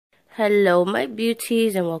Hello my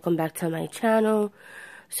beauties and welcome back to my channel.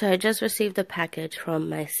 So I just received a package from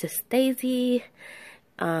my sis Daisy.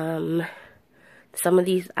 Some of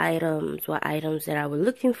these items were items that I was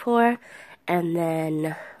looking for, and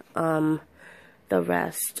then the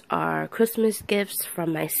rest are Christmas gifts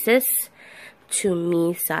from my sis to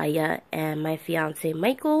me, Saya, and my fiance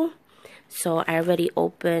Michael. So I already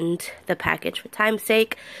opened the package for time's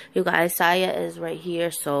sake. You guys, Saya is right here,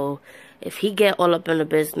 so if he get all up in the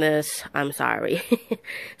business, I'm sorry.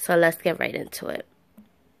 So let's get right into it.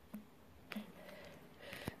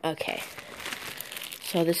 Okay.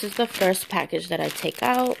 So this is the first package that I take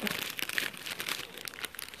out.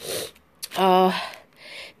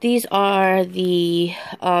 These are the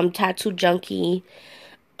Tattoo Junkie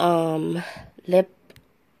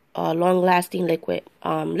long-lasting liquid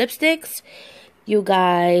lipsticks. You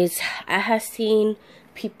guys, I have seen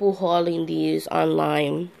people hauling these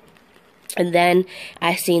online, and then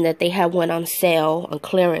I seen that they had one on sale on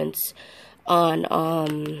clearance on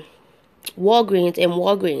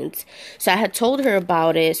Walgreens. So I had told her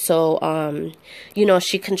about it, so you know,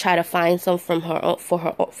 she can try to find some from her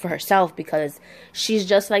for herself, because she's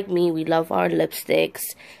just like me. We love our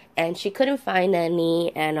lipsticks, and she couldn't find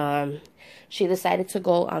any, and she decided to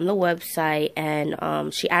go on the website,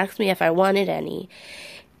 and she asked me if I wanted any.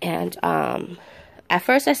 And at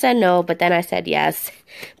first I said no, but then I said yes,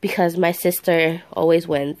 because my sister always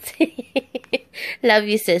wins. Love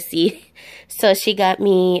you, sissy. So she got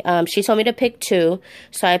me, she told me to pick two.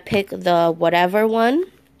 So I picked the whatever one.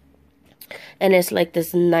 And it's like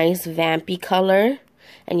this nice vampy color.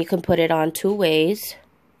 And you can put it on two ways.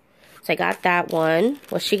 So I got that one.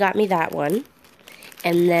 Well, she got me that one.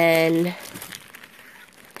 And then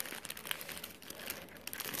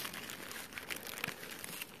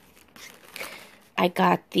I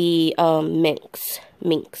got the minx.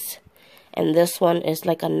 And this one is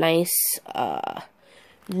like a nice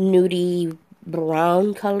nudie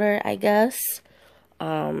brown color, I guess.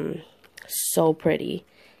 So pretty.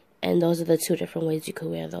 And those are the two different ways you could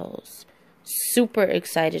wear those. Super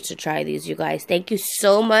excited to try these, you guys. Thank you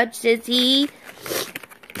so much, sissy.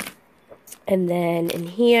 And then in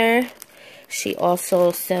here, she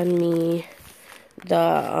also sent me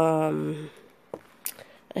the,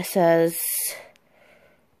 it says,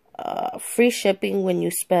 free shipping when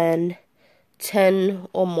you spend 10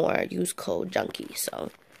 or more. Use code junkie.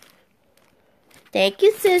 So, thank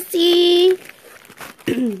you, sissy.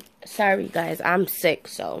 Sorry, guys. I'm sick,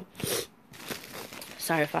 so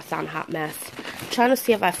sorry if I sound a hot mess. I'm trying to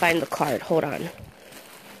see if I find the card. Hold on.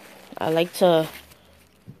 I like to...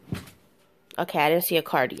 Okay, I didn't see a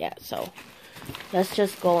card yet, so let's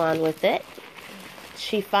just go on with it.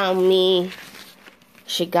 She found me,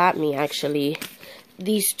 she got me actually,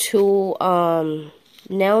 these two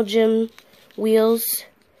nail gym wheels.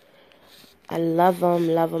 I love them,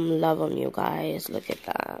 you guys. Look at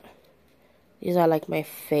that. These are like my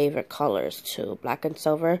favorite colors too. Black and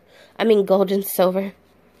silver. I mean gold and silver.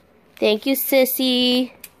 Thank you,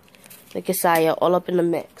 sissy. Look at Saya all up in the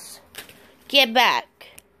mix. Get back.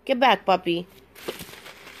 Get back, puppy.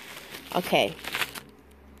 Okay.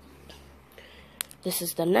 This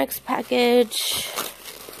is the next package.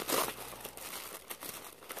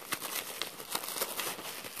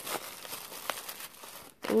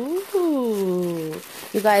 Ooh.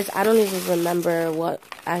 You guys, I don't even remember what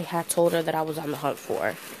I had told her that I was on the hunt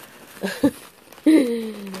for.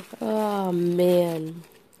 Oh, man.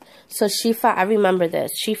 So she found, I remember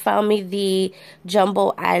this. She found me the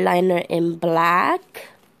jumbo eyeliner in black.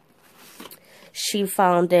 She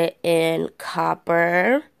found it in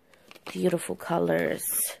copper. Beautiful colors.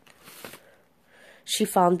 She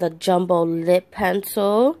found the jumbo lip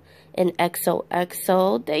pencil in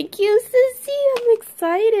XOXO. Thank you, sissy. I'm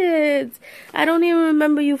excited. I don't even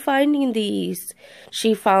remember you finding these.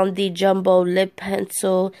 She found the jumbo lip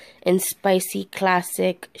pencil in Spicy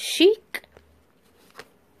Classic Chic.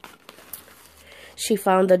 She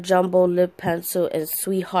found the jumbo lip pencil in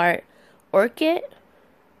Sweetheart Orchid.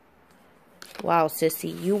 Wow,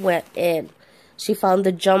 sissy, you went in. She found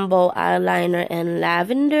the jumbo eyeliner in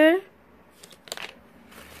Lavender.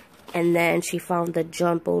 And then she found the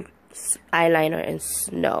jumbo eyeliner in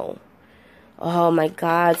Snow. Oh my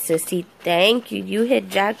God, sissy, thank you. You hit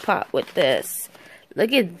jackpot with this.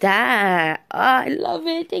 Look at that. Oh, I love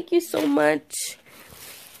it. Thank you so much.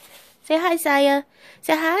 Say hi, Saya.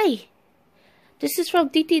 Say hi. This is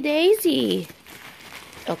from Titi Daisy.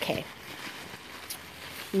 Okay.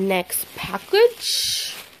 Next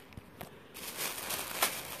package.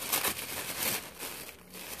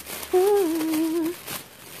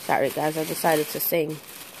 Sorry guys, I decided to sing.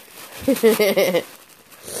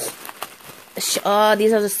 Oh,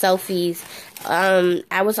 these are the selfies.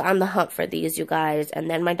 I was on the hunt for these, you guys, and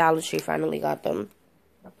then my Dollar Tree finally got them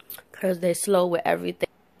because they're slow with everything.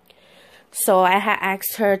 So I had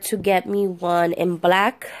asked her to get me one in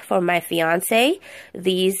black for my fiance.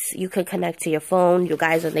 These you could connect to your phone, you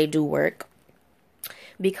guys, and they do work.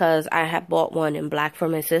 Because I had bought one in black for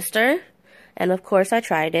my sister, and of course I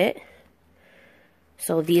tried it.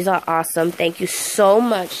 So these are awesome. Thank you so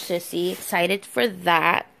much, sissy. Excited for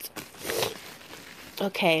that.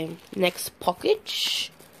 Okay, next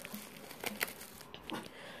package.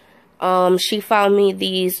 She found me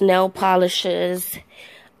these nail polishes.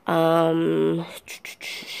 I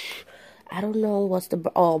don't know what's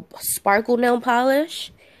the sparkle nail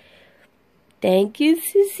polish. Thank you,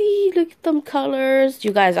 sissy. Look at them colors.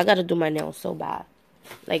 You guys, I gotta do my nails so bad.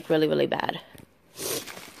 Like really, really bad.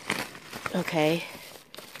 Okay.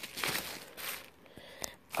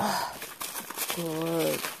 Oh,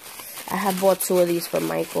 good. I have bought 2 of these for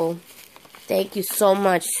Michael. Thank you so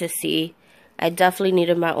much, sissy. I definitely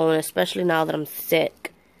needed my own, especially now that I'm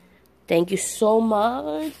sick. Thank you so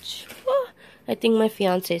much. Oh, I think my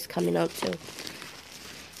fiance is coming out too.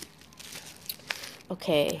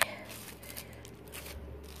 Okay.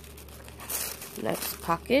 Next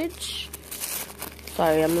package.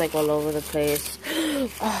 Sorry, I'm like all over the place.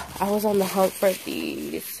 Oh, I was on the hunt for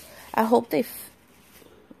these. I hope they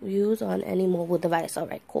use on any mobile device.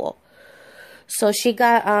 Alright, cool. So she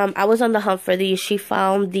got, I was on the hunt for these. She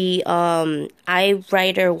found the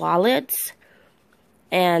iWriter wallets.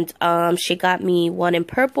 And she got me one in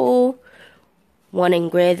purple, one in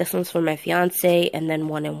gray. This one's for my fiance. And then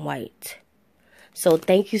one in white. So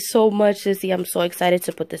thank you so much, sissy. I'm so excited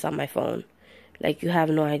to put this on my phone. Like, you have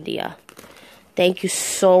no idea. Thank you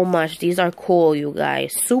so much. These are cool, you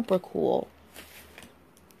guys. Super cool.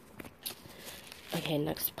 Okay,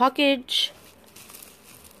 next package.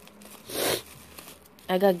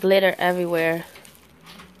 I got glitter everywhere.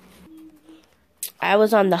 I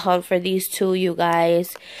was on the hunt for these too, you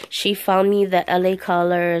guys. She found me the LA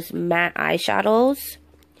Colors matte eyeshadows.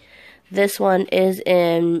 This one is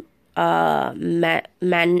in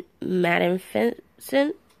magnificent.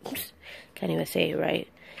 Can't even say it right.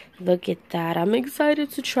 Look at that. I'm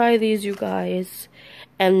excited to try these, you guys.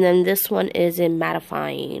 And then this one is in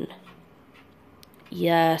mattifying.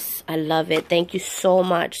 Yes, I love it. Thank you so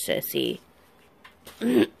much, sissy.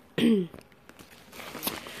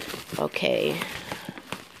 Okay.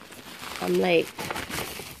 I'm like,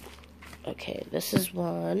 okay, this is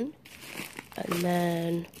one. And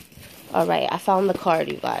then, alright, I found the card,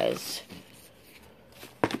 you guys.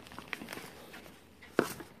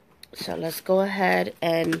 So let's go ahead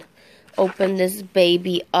and open this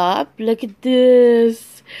baby up. Look at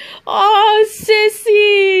this. Oh,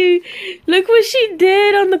 sissy. Look what she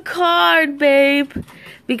did on the card, babe.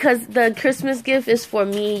 Because the Christmas gift is for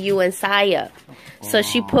me, you, and Saya. So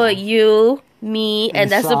she put you, me, and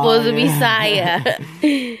that's supposed to be Saya.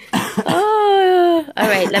 Oh.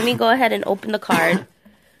 Alright, let me go ahead and open the card.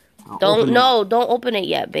 Don't open it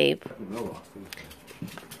yet, babe.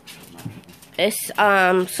 It's,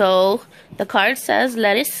 so the card says,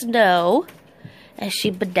 let it snow. And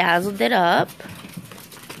she bedazzled it up.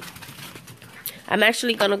 I'm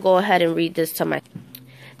actually gonna go ahead and read this to my...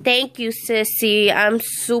 Thank you, sissy. I'm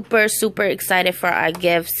super, super excited for our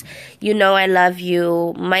gifts. You know I love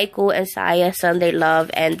you. Michael and Saya Sunday love,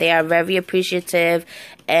 and they are very appreciative.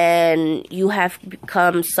 And you have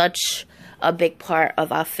become such a big part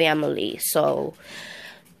of our family. So,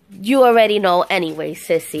 you already know anyway,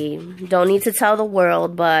 sissy. Don't need to tell the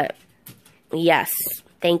world, but yes,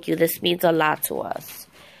 thank you. This means a lot to us.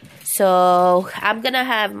 So, I'm going to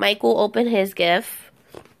have Michael open his gift.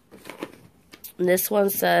 This one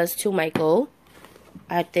says, to Michael,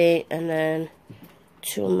 I think, and then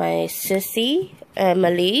to my sissy,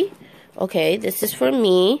 Emily. Okay, this is for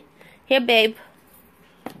me. Here, babe.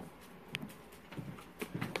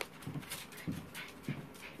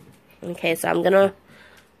 Okay, so I'm gonna...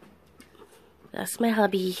 That's my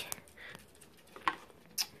hubby.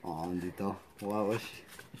 Oh, Andito. What was she?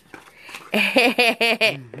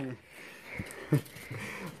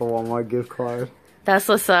 For one more gift card. That's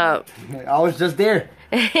what's up. I was just there.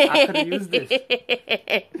 I could have used this.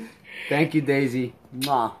 Thank you, Daisy.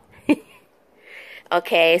 Mwah.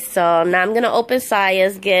 Okay, so now I'm gonna open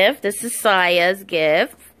Saya's gift. This is Saya's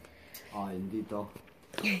gift. Oh, Andito.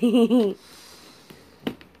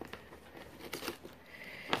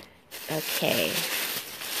 Okay.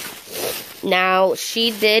 Now,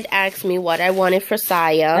 she did ask me what I wanted for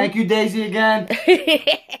Saya. Thank you, Daisy, again.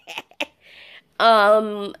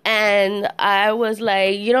 And I was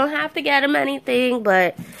like, you don't have to get him anything,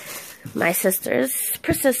 but My sister's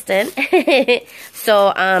persistent. So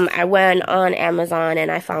I went on Amazon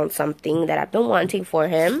and I found something that I've been wanting for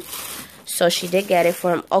him. So she did get it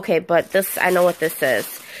for him. Okay, but this, I know what this is.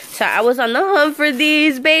 So I was on the hunt for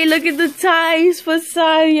these, babe. Look at the ties for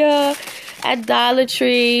Saya at Dollar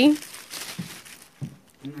Tree.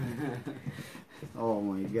 Oh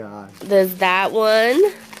my God. There's that one.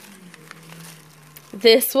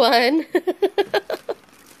 This one.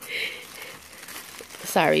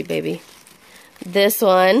 Sorry, baby. This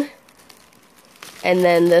one. And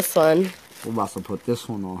then this one. We're about to put this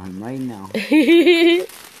one on him right now.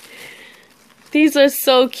 These are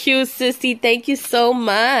so cute, sissy. Thank you so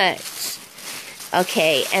much.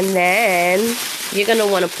 Okay, and then you're gonna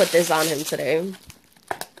want to put this on him today.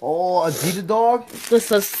 Oh, Adidas dog. This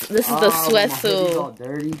is the sweatsuit.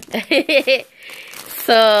 Dirty.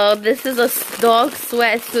 So this is a dog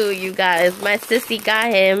sweatsuit, you guys. My sissy got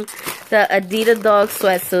him the Adidas dog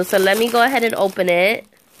sweatsuit. So let me go ahead and open it.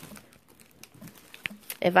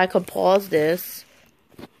 If I could pause this.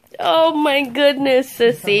 Oh my goodness,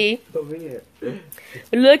 sissy.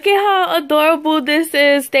 Look at how adorable this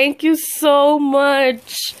is. Thank you so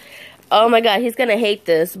much. Oh my God, he's gonna hate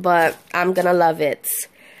this, but I'm gonna love it.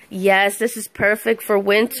 Yes, this is perfect for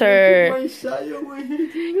winter. Look at Sai. Oh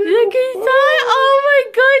my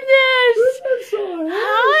goodness.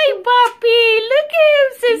 Hi, puppy. Look at him,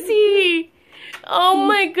 sissy. Oh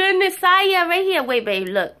my goodness. Saya, right here. Wait, babe,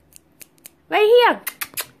 look. Right here.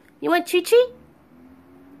 You want Chi-Chi?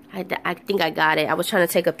 I think I got it. I was trying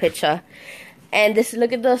to take a picture. And this,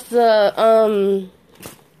 look at this, the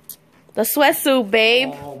sweatsuit,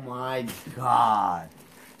 babe. Oh my God.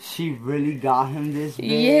 She really got him this,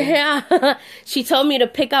 babe? Yeah. She told me to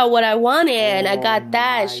pick out what I wanted, and I got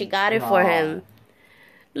that. She got it for him.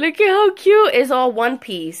 Look at how cute. It's all one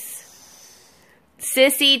piece.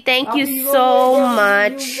 Sissy, thank you so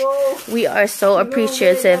much. We are so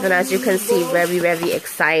appreciative, and as you can see, very, very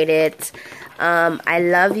excited. I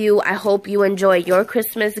love you. I hope you enjoy your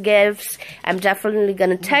Christmas gifts. I'm definitely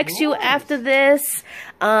going to text you after this.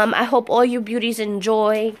 I hope all you beauties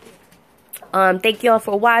enjoy. Thank you all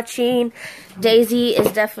for watching. Daisy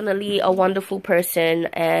is definitely a wonderful person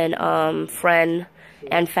and friend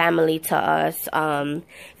and family to us. If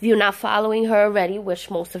you're not following her already,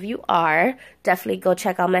 which most of you are, definitely go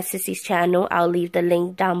check out my sissy's channel. I'll leave the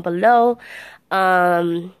link down below.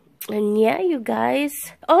 And yeah, you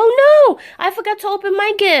guys. Oh no! I forgot to open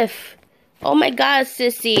my gift. Oh my God,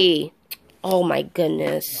 sissy. Oh my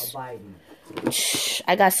goodness.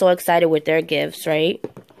 I got so excited with their gifts, right?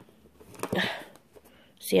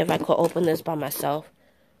 See if I could open this by myself.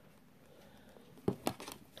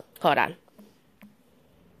 Hold on.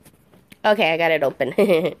 Okay, I got it open.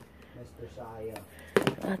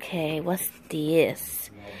 Okay, what's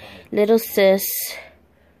this? Little sis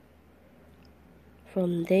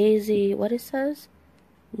from Daisy. What it says?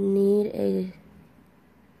 Need a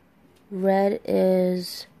red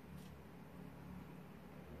is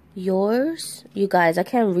yours. You guys, I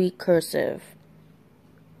can't read cursive.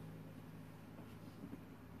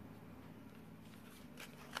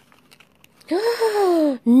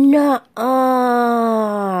 Nuh-uh.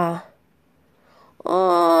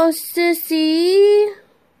 Oh, sissy.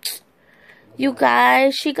 You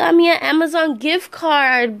guys, she got me an Amazon gift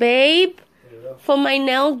card, babe. For my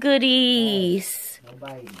nail goodies.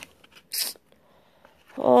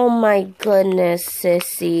 Oh my goodness,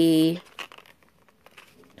 sissy.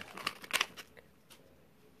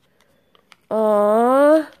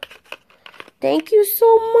 Aww. Thank you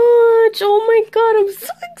so much. Oh my God, I'm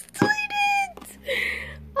so excited.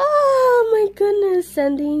 Oh my goodness,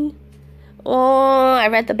 sending. Oh, I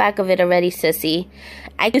read the back of it already, sissy.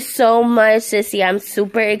 Thank you so much, sissy. I'm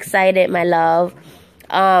super excited, my love.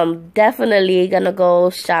 Definitely gonna go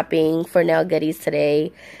shopping for nail goodies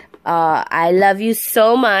today. I love you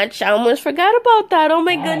so much. I almost forgot about that. Oh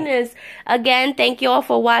my goodness. Again, thank you all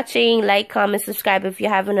for watching. Like, comment, subscribe if you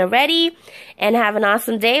haven't already. And have an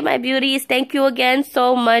awesome day, my beauties. Thank you again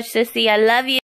so much, sissy. I love you.